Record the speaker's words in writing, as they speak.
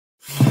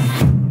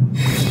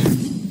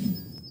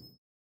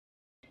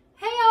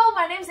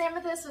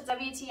Amethyst with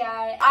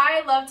WTI.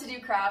 I love to do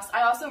crafts.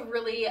 I also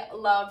really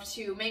love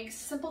to make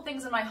simple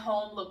things in my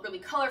home look really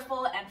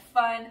colorful and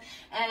fun,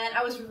 and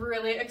I was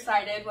really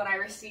excited when I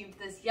received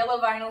this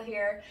yellow vinyl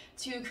here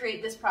to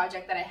create this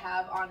project that I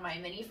have on my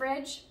mini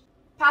fridge.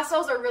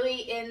 Pastels are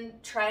really in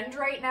trend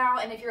right now,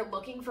 and if you're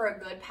looking for a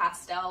good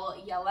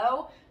pastel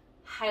yellow,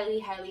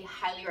 highly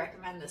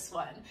recommend this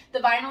one. The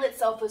vinyl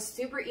itself was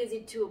super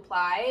easy to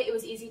apply. It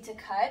was easy to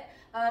cut.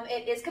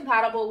 It is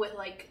compatible with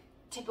like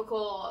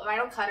typical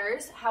vinyl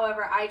cutters.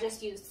 However, I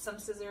just used some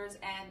scissors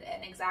and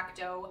an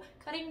X-Acto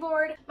cutting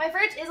board. My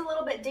fridge is a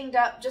little bit dinged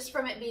up just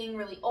from it being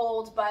really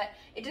old, but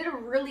it did a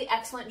really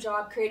excellent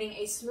job creating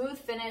a smooth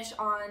finish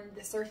on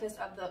the surface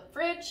of the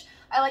fridge.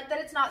 I like that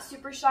it's not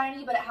super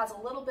shiny, but it has a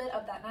little bit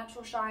of that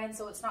natural shine,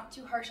 so it's not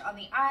too harsh on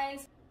the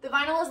eyes. The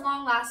vinyl is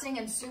long lasting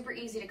and super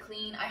easy to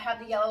clean. I have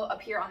the yellow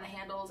up here on the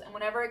handles, and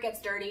whenever it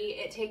gets dirty,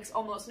 it takes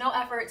almost no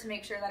effort to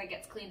make sure that it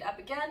gets cleaned up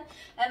again,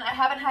 and I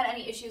haven't had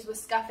any issues with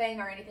scuffing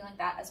or anything like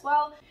that as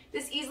well.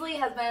 This easily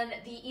has been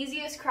the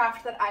easiest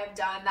craft that I've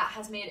done that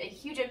has made a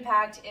huge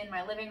impact in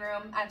my living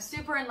room. I'm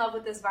super in love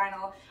with this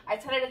vinyl. I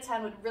 10 out of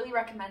 10 would really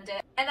recommend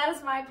it, and that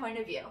is my point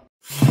of view.